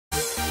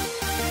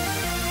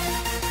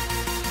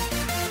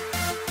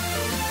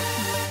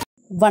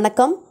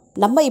வணக்கம்.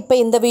 நம்ம இப்போ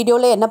இந்த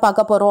வீடியோவில் என்ன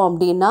பார்க்க போகிறோம்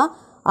அப்படின்னா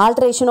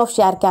alteration of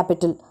share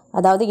capital,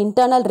 அதாவது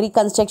internal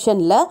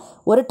reconstructionல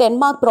ஒரு 10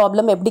 mark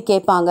ப்ராப்ளம் எப்படி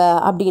கேட்பாங்க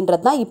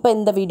அப்படின்றது தான் இப்போ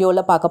இந்த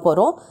வீடியோவில் பார்க்க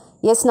போகிறோம்.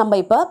 எஸ், நம்ம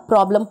இப்போ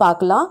ப்ராப்ளம்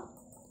பார்க்கலாம்.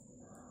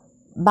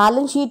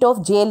 Balance sheet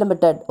of J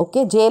limited. Okay,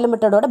 J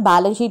லிமிட்டடோட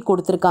balance sheet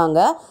கொடுத்துருக்காங்க.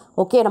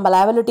 ஓகே, நம்ம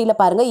லைபிலிட்டியில்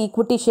பாருங்கள்,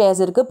 ஈக்விட்டி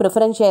ஷேர்ஸ் இருக்குது,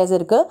 ப்ரிஃபரன்ஸ் ஷேர்ஸ்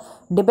இருக்குது,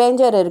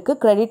 டிபெஞ்சர் இருக்குது,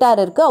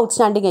 கிரெடிட்டார் இருக்குது,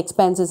 அவுட்ஸ்டாண்டிங்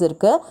எக்ஸ்பென்சஸ்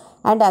இருக்குது.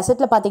 அண்ட்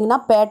அசெட்டில் பார்த்தீங்கன்னா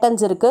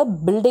பேட்டன்ஸ் இருக்குது,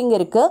 பில்டிங்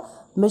இருக்குது,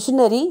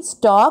 machinery,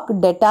 stock,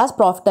 debtors,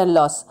 profit and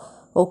loss.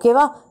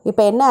 ஓகேவா?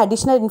 இப்போ என்ன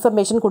அடிஷ்னல்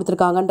இன்ஃபர்மேஷன்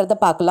கொடுத்துருக்காங்கன்றதை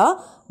பார்க்கலாம்.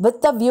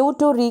 With a view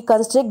to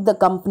reconstruct the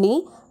company,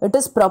 it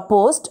is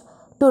proposed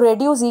to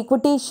reduce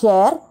equity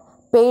share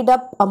paid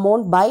up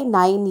amount by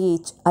 9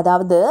 each.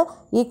 அதாவது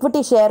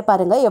equity share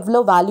பாருங்கள் எவ்வளோ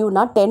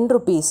வேல்யூனா 10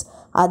 rupees,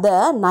 அதை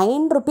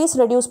 9 rupees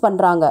reduce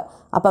பண்ணுறாங்க.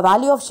 அப்போ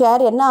வேல்யூ ஆஃப்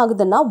ஷேர் என்ன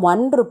ஆகுதுன்னா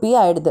 1 rupee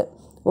ஆகிடுது.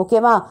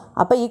 ஓகேவா?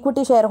 அப்போ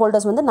ஈக்விட்டி ஷேர்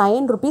ஹோல்டர்ஸ் வந்து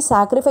 9 rupees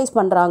சாக்ரிஃபைஸ்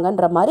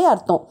பண்ணுறாங்கன்ற மாதிரி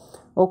அர்த்தம்.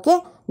 ஓகே,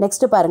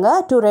 நெக்ஸ்ட்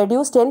பாருங்கள், to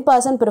reduce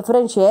 10%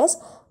 preference shares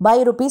by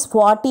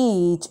 ₹40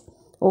 each.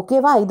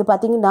 ஓகேவா? இது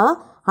பார்த்தீங்கன்னா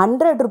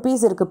 100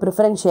 rupees இருக்குது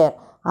ப்ரிஃபரன்ஸ் ஷேர்,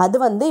 அது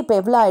வந்து இப்போ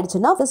எவ்வளோ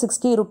ஆயிடுச்சுன்னா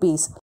 60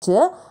 rupees.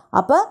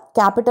 அப்போ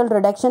கேபிட்டல்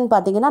ரிடக்ஷன்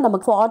பார்த்தீங்கன்னா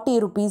நமக்கு 40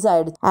 rupees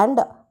ஆகிடுச்சு. And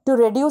to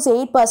reduce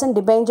 8%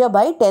 debenture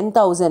by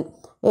 10,000.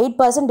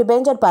 8%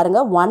 debenture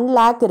பாருங்கள் 1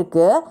 lakh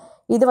இருக்குது,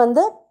 இது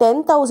வந்து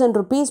 10,000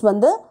 rupees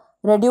வந்து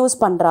ரெடியூஸ்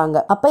பண்ணுறாங்க.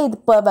 அப்போ இது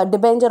இப்போ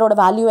டிபெஞ்சரோட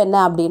வேல்யூ என்ன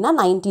அப்படின்னா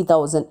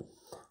 90,000,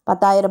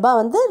 10,000 ரூபாய்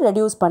வந்து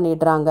ரெடியூஸ்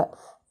பண்ணிடுறாங்க.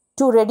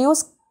 To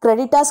reduce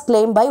creditors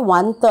claim by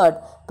 1/3.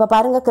 இப்போ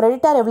பாருங்கள்,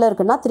 கிரெடிட்டார் எவ்வளோ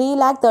இருக்குன்னா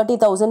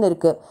 3,30,000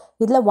 இருக்குது,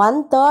 இதில்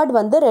 1/3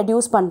 வந்து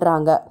ரெடியூஸ்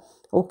பண்ணுறாங்க.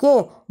 ஓகே,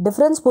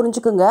 டிஃப்ரென்ஸ்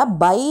புரிஞ்சுக்குங்க.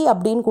 பை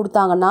அப்படின்னு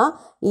கொடுத்தாங்கன்னா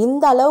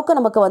இந்த அளவுக்கு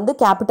நமக்கு வந்து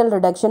கேபிட்டல்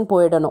ரிடக்ஷன்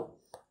போயிடணும்.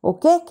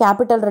 ஓகே,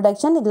 கேபிட்டல்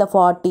ரிடக்ஷன் இதில்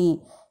 40,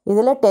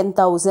 இதில்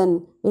 10,000,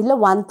 இதில்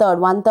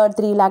 1/3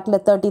 3 lakhல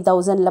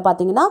 30,000ல்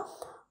பார்த்தீங்கன்னா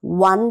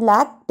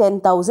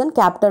 1,10,000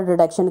 கேபிட்டல்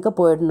ரிடக்ஷனுக்கு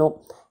போயிடணும்.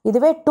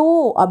 இதுவே 2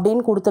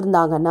 அப்படின்னு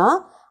கொடுத்துருந்தாங்கன்னா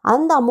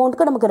அந்த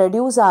அமௌண்ட்டுக்கு நமக்கு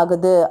ரெடியூஸ்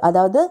ஆகுது.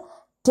 அதாவது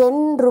 10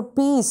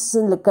 rupees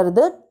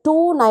இருக்கிறது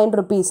 9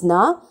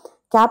 rupeesனால்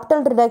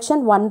கேபிட்டல்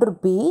ரிடக்ஷன் 1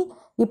 rupee,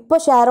 இப்போ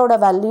ஷேரோட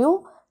வேல்யூ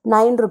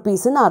 9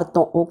 rupeesன்னு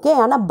அர்த்தம். ஓகே,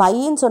 ஆனால்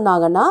பைன்னு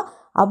சொன்னாங்கன்னா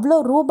அவ்வளோ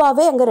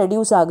ரூபாவே அங்கே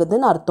ரெடியூஸ்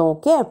ஆகுதுன்னு அர்த்தம்.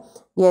 Okay,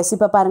 S.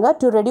 இப்போ பாருங்கள்,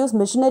 to reduce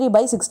machinery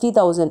by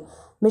 60,000.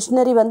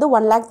 Machinery வந்து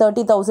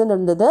 1,30,000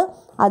 இருந்தது,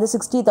 அது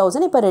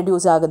 60,000 இப்போ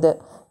ரெடியூஸ் ஆகுது.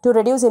 To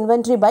reduce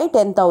inventory by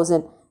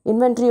 10,000.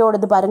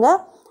 இன்வென்ட்ரியோடது பாருங்கள்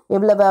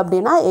எவ்வளவு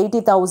அப்படின்னா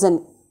 80,000.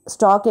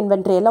 ஸ்டாக்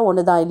இன்வென்ட்ரி எல்லாம்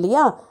ஒன்று தான்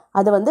இல்லையா,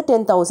 அது வந்து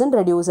 10,000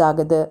 ரெடியூஸ்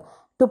ஆகுது.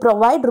 To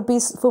provide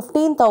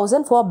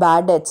 ₹15,000 for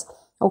bad debts.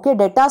 Okay,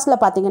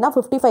 டெட்டாஸில் பார்த்தீங்கன்னா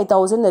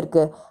 55,000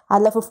 இருக்குது,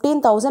 அதில்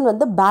 15,000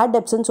 வந்து பேட்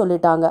டெப்ஸ்ன்னு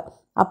சொல்லிட்டாங்க.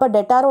 அப்போ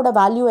டெட்டாரோட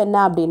வேல்யூ என்ன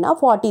அப்படின்னா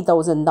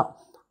 40,000 தான்.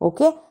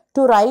 Okay,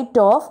 to right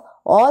of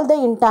all the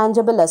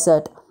intangible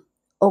asset.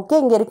 Okay,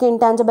 இங்கே இருக்க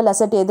இன்டான்ஜிபிள்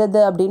அசட்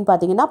எது அப்படின்னு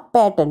பார்த்தீங்கன்னா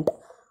பேட்டன்ட்.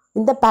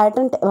 இந்த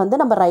பேட்டன்ட் வந்து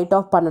நம்ம ரைட்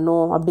ஆஃப்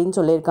பண்ணணும் அப்படின்னு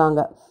சொல்லியிருக்காங்க.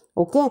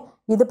 ஓகே,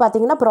 இது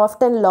பார்த்தீங்கன்னா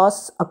ப்ராஃபிட் அண்ட் லாஸ்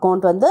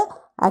அக்கௌண்ட் வந்து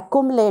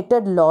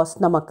அக்குமுலேட்டட் லாஸ்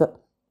நமக்கு.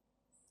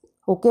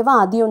 ஓகேவா?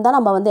 அதையும் தான்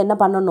நம்ம வந்து என்ன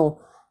பண்ணணும்,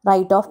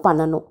 ரைட் ஆஃப்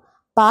பண்ணணும்.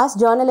 Pass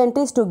Journal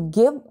entries to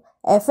give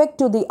effect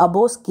to the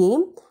above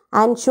scheme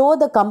and show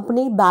the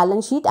company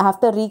balance sheet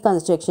after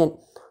reconstruction.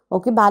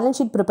 Okay, balance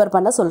sheet prepare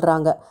பண்ண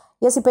சொல்கிறாங்க.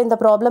 எஸ், இப்போ இந்த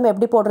ப்ராப்ளம்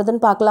எப்படி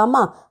போடுறதுன்னு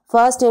பார்க்கலாமா?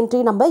 ஃபர்ஸ்ட் என்ட்ரி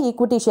நம்ம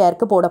ஈக்விட்டி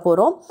ஷேருக்கு போட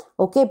போகிறோம்.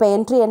 ஓகே, இப்போ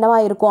என்ட்ரி என்னவா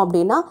இருக்கும்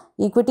அப்படின்னா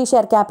equity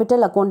share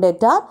capital account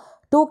debtor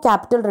to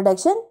capital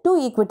reduction to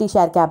equity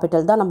share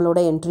capital தான் நம்மளோட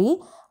என்ட்ரி.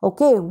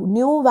 ஓகே,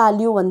 நியூ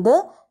வேல்யூ வந்து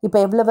இப்போ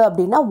எவ்வளவு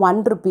அப்படின்னா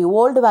 1 rupee.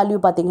 ஓல்டு வேல்யூ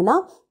பார்த்தீங்கன்னா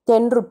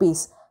 10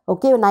 rupees.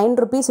 ஓகே, 9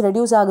 rupees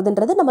ரெடியூஸ்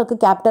ஆகுதுன்றது நமக்கு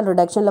கேபிட்டல்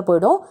ரிடக்ஷனில்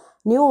போய்டும்.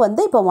 நியூ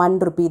வந்து இப்போ 1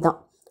 rupee தான்.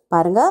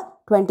 பாருங்கள்,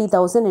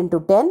 20,000 into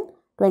 10,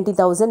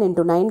 20,000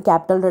 into 9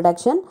 capital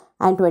reduction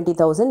and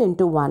 20,000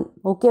 into 1.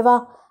 ஓகேவா?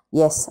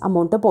 எஸ்,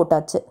 அமௌண்ட்டு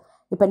போட்டாச்சு.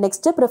 இப்போ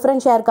நெக்ஸ்ட்டு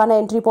ப்ரிஃபரன்ஸ் ஷேருக்கான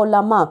என்ட்ரி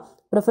போடலாமா?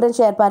 ப்ரிஃபரன்ஸ்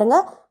ஷேர்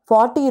பாருங்கள்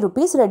 40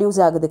 rupees ரெடியூஸ்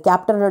ஆகுது,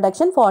 capital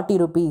reduction 40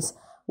 rupees.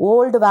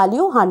 Old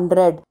value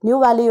 100, new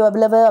value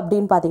எவ்வளவு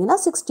அப்படின்னு பார்த்தீங்கன்னா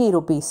 60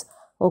 rupees.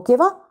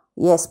 ஓகேவா?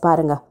 எஸ்,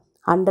 பாருங்கள்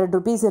 100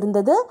 rupees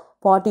இருந்தது,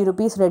 40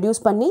 rupees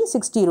ரெடியூஸ் பண்ணி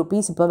 60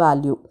 rupees இப்போ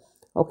வேல்யூ.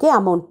 ஓகே,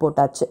 அமௌண்ட்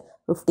போட்டாச்சு.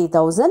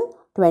 50,000,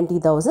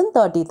 20,000,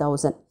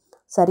 30,000.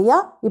 சரியா?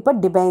 இப்போ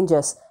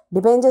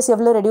டிபெஞ்சர்ஸ்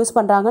எவ்வளோ ரெடியூஸ்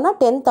பண்ணுறாங்கன்னா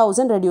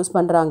 10,000 ரெடியூஸ்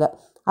பண்ணுறாங்க.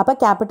 அப்போ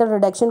கேபிட்டல்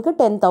ரிடக்ஷனுக்கு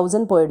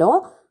 10,000 போயிடும்.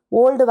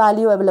 ஓல்டு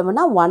வேல்யூ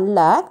எவ்வளவுன்னா 1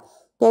 lakh,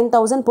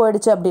 10,000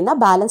 போயிடுச்சு அப்படின்னா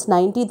பேலன்ஸ்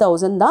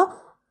 90,000 தான்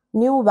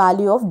நியூ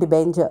வேல்யூ ஆஃப்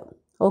டிபெஞ்சர்.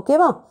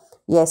 ஓகேவா?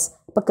 எஸ்,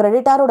 இப்போ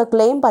கிரெடிட்டாரோட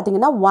கிளைம்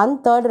பார்த்தீங்கன்னா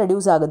 1/3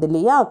 ரெடியூஸ் ஆகுது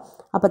இல்லையா,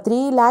 அப்போ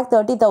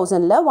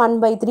 3,30,000ல்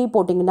 1/3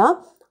 போட்டிங்கன்னா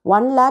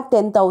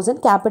 1,10,000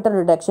 கேபிட்டல்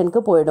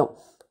ரிடக்ஷனுக்கு போயிடும்.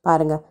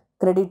 பாருங்கள்,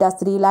 கிரெடிட்டார்ஸ்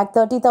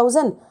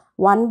 3,30,000,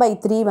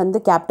 1/3 வந்து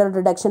கேபிட்டல்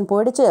ரிடக்ஷன்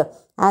போயிடுச்சு.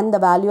 And the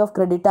value of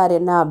creditor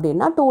என்ன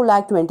அப்படின்னா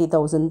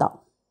 2,20,000 தான்.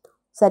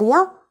 சரியா?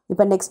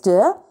 இப்போ next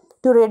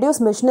to reduce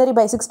machinery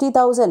by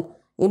 60,000,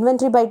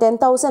 inventory by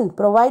 10,000,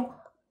 provide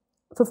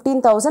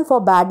 15,000 for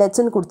bad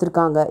debtsன்னு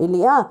கொடுத்துருக்காங்க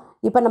இல்லையா.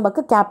 இப்போ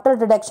நமக்கு கேபிட்டல்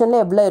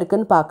ரிடக்ஷனில் எவ்வளோ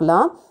இருக்குன்னு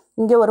பார்க்கலாம்.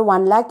 இங்கே ஒரு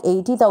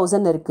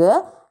 1,80,000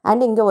 இருக்குது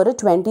அண்ட் இங்கே ஒரு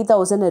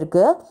 20,000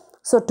 இருக்குது.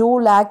 ஸோ 2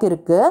 lakh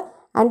இருக்குது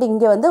அண்ட்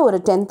இங்கே வந்து ஒரு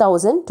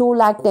 10,000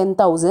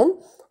 2,10,000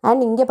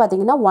 அண்ட் இங்கே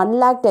பார்த்தீங்கன்னா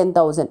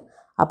 1,10,000.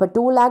 அப்போ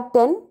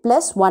 2,10,000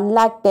 ப்ளஸ்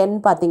 1,10,000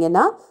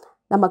 பார்த்தீங்கன்னா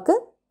நமக்கு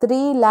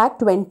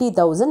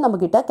 3,20,000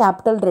 நம்மக்கிட்ட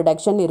கேபிட்டல்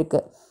ரிடக்ஷன்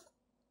இருக்குது.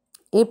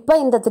 இப்போ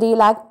இந்த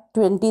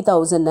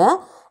 3,20,000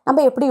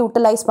 நம்ம எப்படி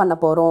யூட்டிலைஸ் பண்ண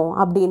போகிறோம்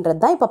அப்படின்றது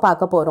தான் இப்போ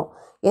பார்க்க போகிறோம்.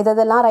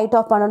 எதெல்லாம் ரைட்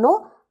ஆஃப் பண்ணணும்?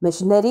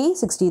 மிஷினரி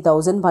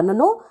 60,000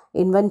 பண்ணணும்,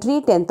 இன்வென்ட்ரி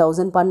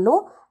 10,000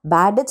 பண்ணணும்,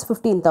 பேட் டெட்ஸ்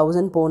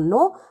 15,000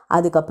 போடணும்.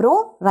 அதுக்கப்புறம்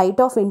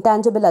ரைட் ஆஃப்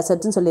இன்டான்ஜிபிள்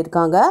அசட்ஸ்ன்னு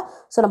சொல்லியிருக்காங்க.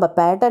 ஸோ நம்ம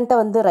பேட்டன்ட்டை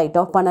வந்து ரைட்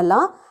ஆஃப்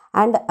பண்ணலாம்.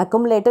 அண்ட்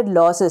அக்குமுலேட்டட்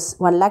லாஸஸ்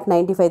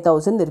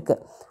 1,95,000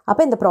 இருக்குது.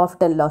 அப்போ இந்த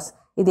ப்ராஃபிட் அண்ட் லாஸ்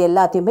இது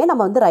எல்லாத்தையுமே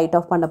நம்ம வந்து ரைட்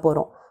ஆஃப் பண்ண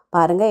போகிறோம்.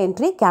 பாருங்கள்,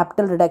 entry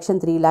capital reduction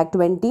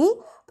 3,20,000,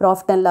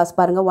 profit and loss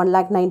பாருங்கள்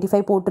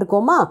 1,95,000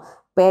 போட்டிருக்கோமா,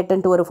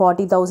 பேட்டன்ட் ஒரு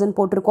 40,000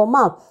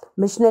 போட்டிருக்கோமா,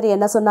 மிஷினரி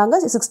என்ன சொன்னாங்க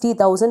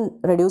 60,000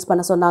 ரெடியூஸ்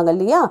பண்ண சொன்னாங்க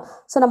இல்லையா.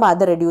 ஸோ நம்ம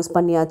அதை ரெடியூஸ்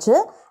பண்ணியாச்சு.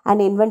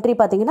 அண்ட் இன்வென்ட்ரி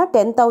பார்த்தீங்கன்னா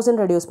 10,000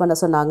 ரெடியூஸ் பண்ண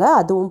சொன்னாங்க,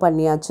 அதுவும்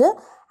பண்ணியாச்சு.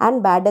 அண்ட்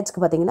பேட்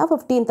டெட்ஸ்க்கு பார்த்தீங்கன்னா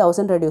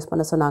 15,000 ரெடியூஸ்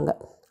பண்ண சொன்னாங்க,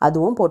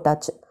 அதுவும்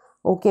போட்டாச்சு.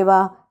 ஓகேவா?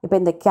 இப்போ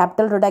இந்த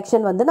கேபிட்டல்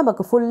ரிடக்ஷன் வந்து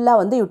நமக்கு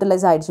ஃபுல்லாக வந்து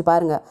யூட்டிலைஸ் ஆகிடுச்சு.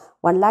 பாருங்கள்,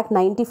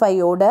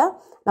 1,95,000ஓட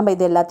நம்ம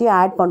இது எல்லாத்தையும்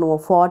ஆட்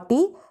பண்ணுவோம்.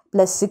 40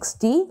 +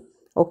 60,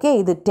 ஓகே,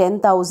 இது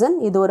 10,000,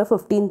 இது ஒரு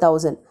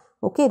 15,000.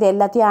 ஓகே, இது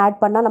எல்லாத்தையும்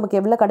ஆட் பண்ணால் நமக்கு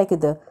எவ்வளோ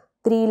கிடைக்குது?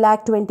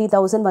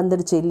 3,20,000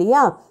 வந்துடுச்சு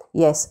இல்லையா?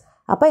 எஸ்.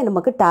 அப்போ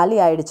நமக்கு டேலி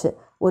ஆகிடுச்சு.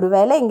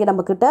 ஒருவேளை இங்கே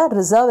நம்மக்கிட்ட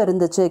ரிசர்வ்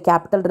இருந்துச்சு,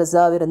 கேபிட்டல்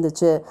ரிசர்வ்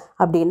இருந்துச்சு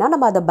அப்படின்னா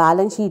நம்ம அதை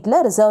பேலன்ஸ் ஷீட்டில்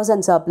ரிசர்வ்ஸ்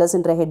அண்ட்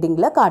சர்ப்ளஸ்ன்ற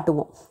ஹெட்டிங்கில்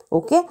காட்டுவோம்.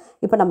 ஓகே,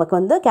 இப்போ நமக்கு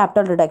வந்து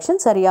கேபிட்டல் ரிடக்ஷன்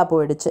சரியாக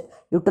போயிடுச்சு,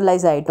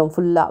 யூட்டிலைஸ் ஆகிட்டோம்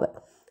ஃபுல்லாக.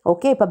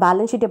 ஓகே, இப்போ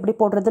பேலன்ஸ் ஷீட் எப்படி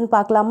போடுறதுன்னு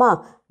பார்க்கலாமா?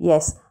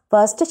 எஸ்.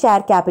 ஃபர்ஸ்ட்டு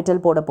ஷேர்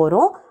கேபிட்டல் போட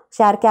போகிறோம்.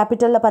 ஷேர்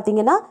கேபிட்டலில்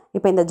பார்த்தீங்கன்னா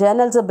இப்போ இந்த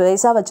ஜேர்னல்ஸை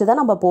பேஸாக வச்சு தான்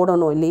நம்ம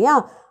போடணும் இல்லையா.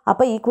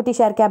 அப்போ ஈக்விட்டி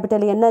ஷேர்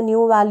கேபிட்டல் என்ன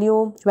நியூ வேல்யூ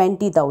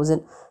 20,000.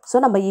 ஸோ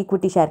நம்ம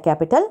ஈக்விட்டி ஷேர்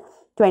கேபிட்டல்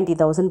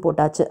 20,000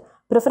 போட்டாச்சு.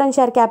 ப்ரிஃபரன்ஸ்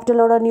ஷேர்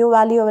கேபிட்டலோட நியூ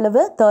வேல்யூ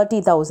எவ்வளவு?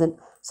 30,000.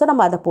 ஸோ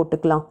நம்ம அதை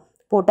போட்டுக்கலாம்.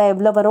 போட்டால்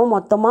எவ்வளோ வரும்?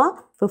 மொத்தமாக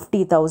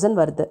 50,000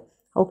 வருது.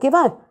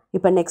 ஓகேவா?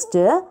 இப்போ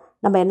நெக்ஸ்ட்டு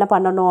நம்ம என்ன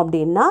பண்ணணும்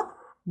அப்படின்னா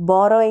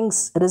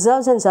பாரோயிங்ஸ்,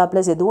 ரிசர்வ்ஸ் அண்ட்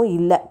சர்ப்ளஸ் எதுவும்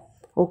இல்லை.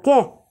 ஓகே,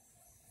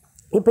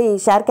 இப்போ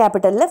ஷேர்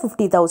கேபிட்டலில்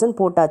 50,000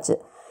 போட்டாச்சு.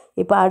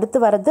 இப்போ அடுத்து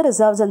வர்றது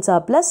ரிசர்வ்ஸ் அண்ட்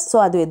சர்ப்ளஸ். ஸோ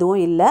அது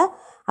எதுவும் இல்லை.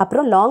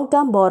 அப்புறம் லாங்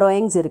டேர்ம்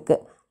பாரோயிங்ஸ்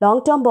இருக்குது.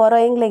 லாங் டேர்ம்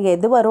பாரோயிங்கில் இங்கே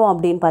எது வரும்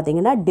அப்படின்னு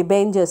பார்த்தீங்கன்னா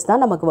டிபெஞ்சர்ஸ்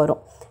தான் நமக்கு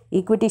வரும்.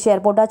 ஈக்விட்டி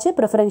ஷேர் போட்டாச்சு,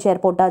 ப்ரிஃபரன்ஸ்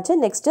ஷேர் போட்டாச்சு.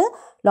 Next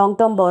long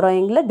term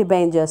பாரோயிங்கில்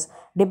debentures.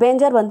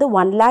 Debenture வந்து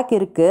 1 lakh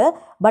இருக்குது.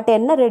 பட்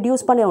என்ன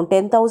ரெடியூஸ் பண்ணுவோம்?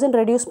 10,000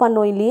 ரெடியூஸ்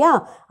பண்ணோம் இல்லையா.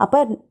 அப்போ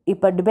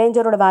இப்போ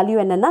டிபெஞ்சரோட வேல்யூ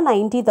என்னென்னா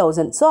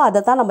 90,000. ஸோ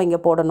அதை தான் நம்ம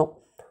இங்கே போடணும்.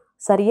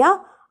 சரியா?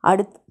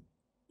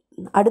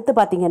 அடுத்து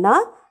பார்த்திங்கன்னா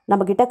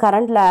நம்மக்கிட்ட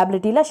கரண்ட்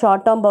லயபிலிட்டியில்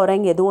ஷார்ட் டேர்ம்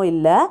பாரோயிங் எதுவும்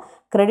இல்லை.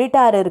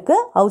 கிரெடிட்டார்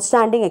இருக்குது,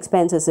 அவுட்ஸ்டாண்டிங்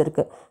எக்ஸ்பென்சஸ்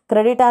இருக்குது.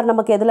 கிரெடிட்டார்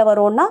நமக்கு எதில்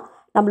வரும்னா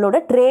நம்மளோட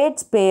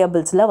ட்ரேட்ஸ்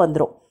பேயபிள்ஸில்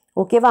வந்துடும்.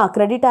 ஓகேவா?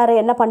 கிரெடிட்டாரை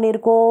என்ன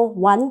பண்ணியிருக்கோம்?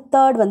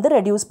 1/3 வந்து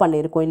ரெடியூஸ்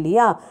பண்ணியிருக்கோம்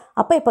இல்லையா.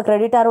 அப்போ இப்போ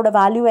கிரெடிட்டாரோட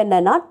வேல்யூ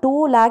என்னென்னா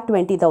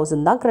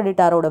 2,20,000 தான்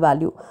கிரெடிட்டாரோட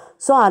வேல்யூ.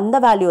 ஸோ அந்த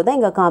வேல்யூ தான்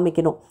இங்கே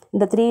காமிக்கணும்.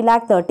 இந்த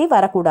 3,30,000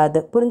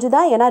 வரக்கூடாது.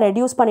 புரிஞ்சுதா? ஏன்னா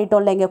ரெடியூஸ்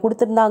பண்ணிட்டோம்ல, இங்கே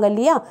கொடுத்துருந்தாங்க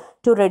இல்லையா,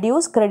 டு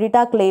ரெடியூஸ்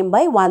கிரெடிட்டா கிளைம்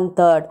பை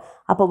 1/3.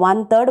 அப்போ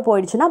 1/3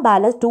 போயிடுச்சுன்னா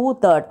பேலன்ஸ்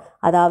 2/3,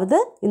 அதாவது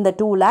இந்த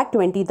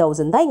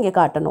 2,20,000 தான் இங்கே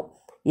காட்டணும்.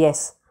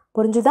 எஸ்,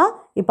 புரிஞ்சுதா?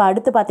 இப்போ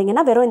அடுத்து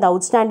பார்த்தீங்கன்னா வெறும் இந்த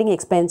அவுட்ஸ்டாண்டிங்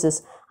எக்ஸ்பென்சஸ்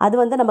அது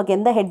வந்து நமக்கு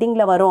எந்த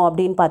ஹெட்டிங்கில் வரும்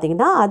அப்படின்னு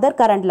பார்த்தீங்கன்னா அதர்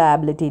கரண்ட்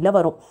லயபிலிட்டியில்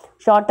வரும்.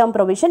 ஷார்ட் டேர்ம்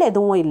ப்ரொவிஷன்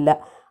எதுவும் இல்லை.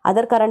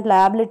 அதர் கரண்ட்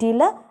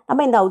லயபிலிட்டியில்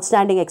நம்ம இந்த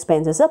அவுட்ஸ்டாண்டிங்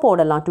எக்ஸ்பென்சஸை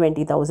போடலாம்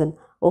 20,000.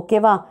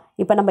 ஓகேவா?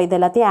 இப்போ நம்ம இது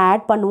எல்லாத்தையும்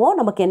ஆட் பண்ணுவோம்.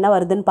 நமக்கு என்ன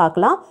வருதுன்னு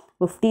பார்க்கலாம்.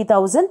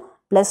 50,000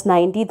 +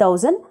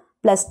 90,000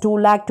 +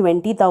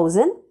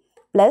 2,20,000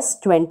 +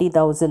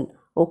 20,000.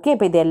 ஓகே,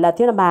 இப்போ இது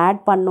எல்லாத்தையும் நம்ம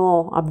ஆட்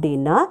பண்ணோம்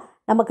அப்படின்னா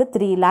நமக்கு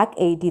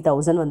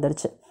 3,80,000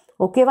 வந்துருச்சு.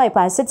 ஓகேவா? இப்போ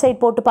அசெட்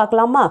சைட் போட்டு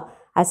பார்க்கலாமா?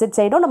 அசெட்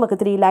சைடும் நமக்கு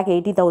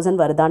 3,80,000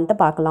 வருதான்ட்டு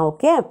பார்க்கலாம்.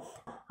 ஓகே,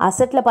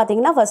 அசெட்டில்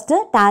பார்த்தீங்கன்னா ஃபஸ்ட்டு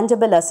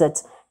டேஞ்சபிள்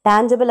அசெட்ஸ்.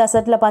 டேஞ்சபிள்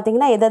அசெட்டில்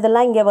பார்த்தீங்கன்னா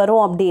எதெல்லாம் இங்கே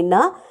வரும்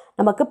அப்படின்னா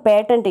நமக்கு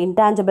பேட்டன்ட்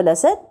இன்டான்ஜிபிள்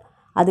அசெட்,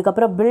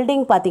 அதுக்கப்புறம்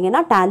பில்டிங்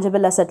பார்த்தீங்கன்னா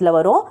டேஞ்சபிள் அசெட்டில்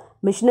வரும்,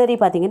 மிஷினரி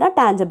பார்த்தீங்கன்னா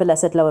டேஞ்சபிள்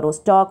அசெட்டில் வரும்.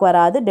 ஸ்டாக்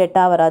வராது,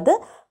 டெட்டா வராது,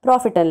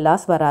 ப்ராஃபிட் அண்ட்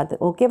லாஸ் வராது.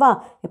 ஓகேவா?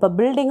 இப்போ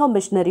பில்டிங்கும்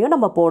மிஷினரியும்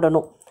நம்ம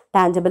போடணும்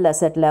டேஞ்சபிள்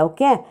அசெட்டில்.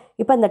 ஓகே,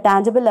 இப்போ இந்த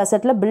டேஞ்சபிள்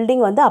அசெட்டில்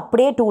பில்டிங் வந்து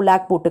அப்படியே 2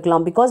 lakh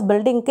போட்டுக்கலாம். பிகாஸ்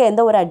பில்டிங்க்கு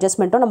எந்த ஒரு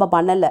அட்ஜஸ்ட்மெண்ட்டும் நம்ம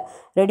பண்ணலை,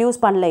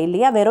 ரெடியூஸ் பண்ணல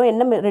இல்லையா. வெறும்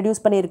என்ன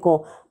ரெடியூஸ் பண்ணியிருக்கோம்?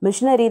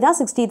 மிஷினரி தான்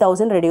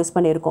 60,000 ரெடியூஸ்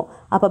பண்ணியிருக்கோம்.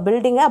 அப்போ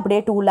பில்டிங்கை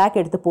அப்படியே 2 lakh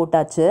எடுத்து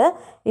போட்டாச்சு.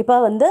 இப்போ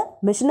வந்து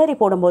மிஷினரி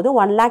போடும்போது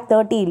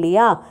 1,30,000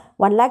 இல்லையா.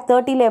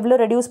 1,30,000 எவ்வளோ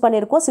ரெடியூஸ்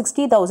பண்ணியிருக்கோம்?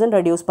 60,000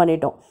 ரெடியூஸ்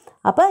பண்ணிட்டோம்.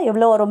 அப்போ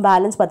எவ்வளோ வரும்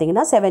பேலன்ஸ்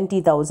பார்த்தீங்கன்னா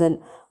 70,000.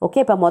 ஓகே,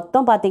 இப்போ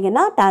மொத்தம்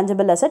பார்த்தீங்கன்னா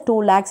டேஞ்சபிள் அசெட்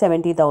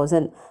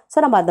 2,70,000. ஸோ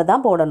நம்ம அதை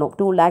தான் போடணும்.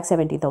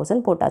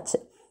 2,70,000 போட்டாச்சு.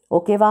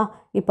 ஓகேவா?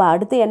 இப்போ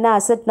அடுத்து என்ன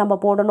அசெட் நம்ம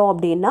போடணும்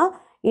அப்படின்னா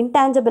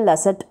இன்டான்ஜிபிள்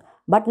அசெட்.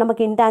 பட்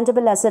நமக்கு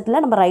இன்டான்ஜிபிள்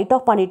அசெட்டில் நம்ம ரைட்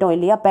ஆஃப் பண்ணிட்டோம்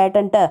இல்லையா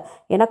பேட்டன்ட்டை.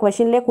 ஏன்னா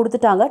கொஷின்லேயே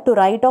கொடுத்துட்டாங்க to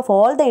right of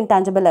all the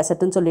intangible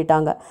அசெட்னு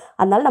சொல்லிட்டாங்க.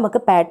 அதனால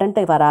நமக்கு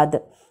பேட்டன்ட் வராது.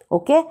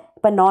 ஓகே,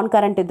 இப்போ நான்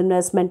கரண்ட்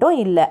இன்வெஸ்ட்மெண்ட்டும்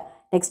இல்லை.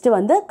 நெக்ஸ்ட்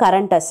வந்து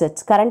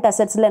கரண்ட்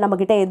அசெட்ஸில்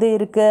நம்மக்கிட்ட எது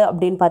இருக்குது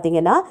அப்படின்னு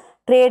பார்த்தீங்கன்னா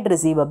ட்ரேட்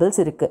ரிசீவபிள்ஸ்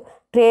இருக்குது.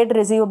 ட்ரேட்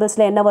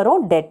ரிசீவபிள்ஸில் என்ன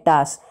வரும்?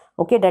 டெட்டாஸ்.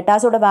 ஓகே,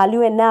 டெட்டாஸோட வேல்யூ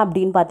என்ன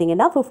அப்படின்னு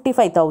பார்த்தீங்கன்னா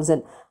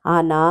 55,000.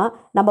 ஆனால்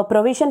நம்ம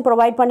ப்ரொவிஷன்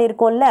ப்ரொவைட்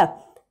பண்ணியிருக்கோம்ல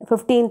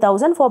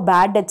 15,000 ஃபார்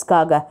பேட்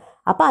டெட்ஸ்க்காக.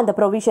 அப்போ அந்த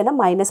ப்ரொவிஷனை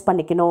மைனஸ்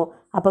பண்ணிக்கணும்.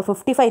 அப்போ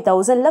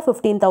 55,000ல்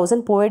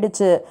 15,000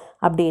 போயிடுச்சு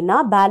அப்படின்னா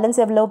பேலன்ஸ்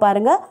எவ்வளோ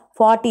பாருங்கள்?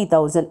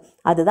 40,000.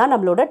 அதுதான்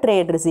நம்மளோட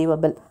ட்ரேட்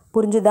ரிசீவபிள்.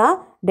 புரிஞ்சுதா?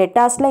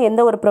 டெட்டாஸில்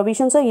எந்த ஒரு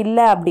ப்ரொவிஷன்ஸும்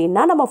இல்லை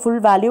அப்படின்னா நம்ம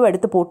ஃபுல் வேல்யூ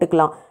எடுத்து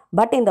போட்டுக்கலாம்.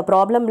 பட் இந்த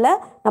ப்ராப்ளமில்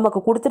நமக்கு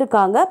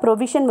கொடுத்துருக்காங்க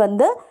ப்ரொவிஷன்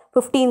வந்து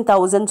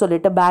 15,000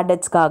 சொல்லிட்டு பேட்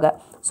டெட்ஸ்க்காக.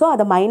 ஸோ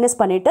அதை மைனஸ்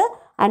பண்ணிவிட்டு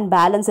அண்ட்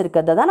பேலன்ஸ்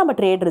இருக்கிறத தான் நம்ம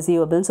ட்ரேட்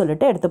ரிசீவபிள்னு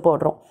சொல்லிட்டு எடுத்து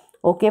போடுறோம்.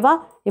 ஓகேவா?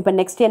 இப்போ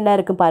நெக்ஸ்ட் என்ன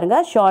இருக்குது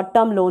பாருங்கள். Short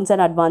term loans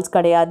and advance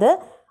கிடையாது,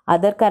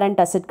 அதர்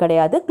கரண்ட் அசெட்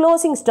கிடையாது,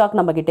 க்ளோசிங் ஸ்டாக்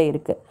நம்மக்கிட்ட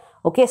இருக்குது.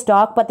 ஓகே,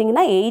 ஸ்டாக்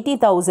பார்த்தீங்கன்னா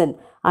 80,000.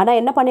 ஆனால்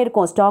என்ன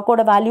பண்ணியிருக்கோம்?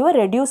 ஸ்டாக்கோட வேல்யூவை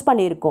ரெடியூஸ்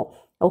பண்ணியிருக்கோம்.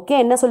 ஓகே,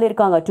 என்ன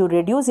சொல்லியிருக்காங்க? டு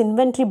ரெடியூஸ்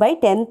இன்வென்ட்ரி பை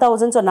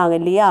 10,000 சொன்னாங்க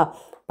இல்லையா?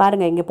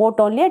 பாருங்கள், இங்கே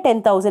போட்டோம் இல்லையா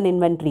 10,000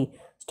 இன்வென்ட்ரி.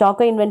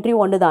 ஸ்டாக்கோ இன்வென்ட்ரி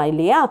ஒன்று தான்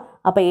இல்லையா?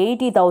 அப்போ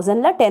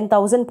 80,000ல்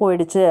 10,000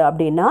 போயிடுச்சு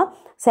அப்படின்னா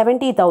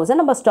 70,000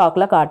 நம்ம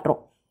ஸ்டாக்கில் காட்டுறோம்.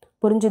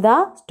 புரிஞ்சுதா?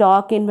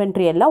 ஸ்டாக்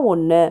இன்வென்ட்ரி எல்லாம்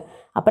ஒன்று.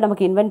 அப்போ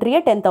நமக்கு இன்வென்ட்ரியை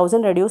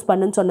 10,000 ரெடியூஸ்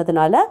பண்ணுன்னு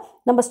சொன்னதுனால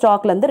நம்ம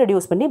ஸ்டாக்லேருந்து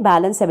ரெடியூஸ் பண்ணி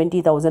பேலன்ஸ்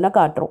 70,000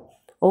 காட்டுறோம்.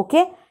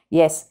 Okay,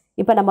 S.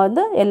 இப்போ நம்ம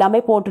வந்து எல்லாமே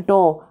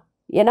போட்டுட்டோம்.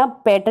 ஏன்னா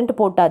பேட்டன்ட்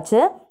போட்டாச்சு,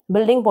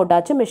 பில்டிங்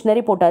போட்டாச்சு,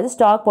 மிஷினரி போட்டாச்சு,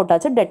 ஸ்டாக்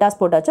போட்டாச்சு, டெட்டாஸ்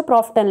போட்டாச்சு,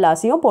 ப்ராஃபிட் அண்ட்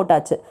லாஸையும்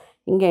போட்டாச்சு.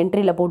 இங்கே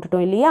என்ட்ரியில்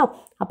போட்டுட்டோம் இல்லையா?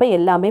 அப்போ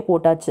எல்லாமே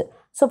போட்டாச்சு.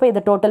 ஸோ இப்போ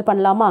இதை டோட்டல்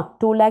பண்ணலாமா?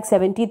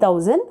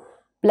 2,70,000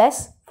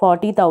 ப்ளஸ்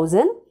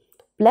 40,000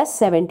 ப்ளஸ்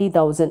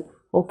 70,000.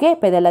 ஓகே,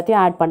 இப்போ இது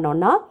எல்லாத்தையும் ஆட்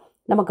பண்ணோன்னா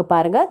நமக்கு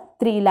பாருங்கள்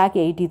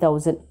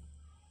 3,80,000.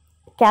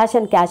 கேஷ்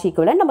அண்ட் கேஷ்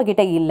ஈக்குவலன்ட்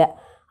நம்மக்கிட்ட இல்லை.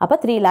 அப்போ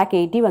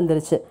 3,80,000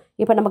 வந்துருச்சு.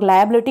 இப்போ நமக்கு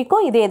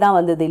லயபிலிட்டிக்கும் இதே தான்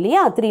வந்தது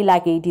இல்லையா?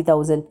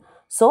 3,80,000.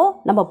 ஸோ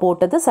நம்ம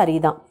போட்டது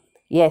சரிதான்.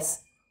 எஸ்.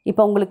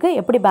 இப்போ உங்களுக்கு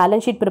எப்படி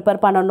பேலன்ஸ் ஷீட்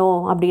ப்ரிப்பேர்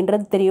பண்ணணும்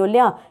அப்படின்றது தெரியும்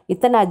இல்லையா?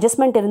 இத்தனை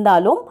அட்ஜஸ்ட்மெண்ட்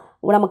இருந்தாலும்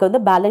நமக்கு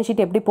வந்து பேலன்ஸ்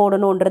ஷீட் எப்படி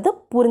போடணுன்றது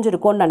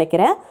புரிஞ்சிருக்கும்னு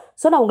நினைக்கிறேன்.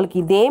 ஸோ நான் உங்களுக்கு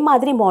இதே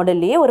மாதிரி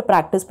மாடல்லையே ஒரு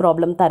ப்ராக்டிஸ்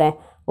ப்ராப்ளம் தரேன்.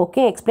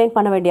 ஓகே, எக்ஸ்பிளைன்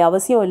பண்ண வேண்டிய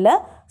அவசியம் இல்லை,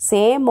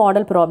 சேம்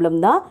மாடல் ப்ராப்ளம்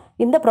தான்.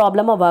 இந்த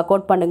ப்ராப்ளமை ஒர்க்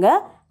அவுட் பண்ணுங்கள்,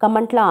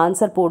 கமெண்ட்டில்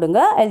ஆன்சர் போடுங்க.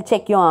 I'll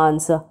check your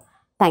answer.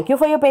 Thank you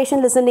for your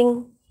patient listening.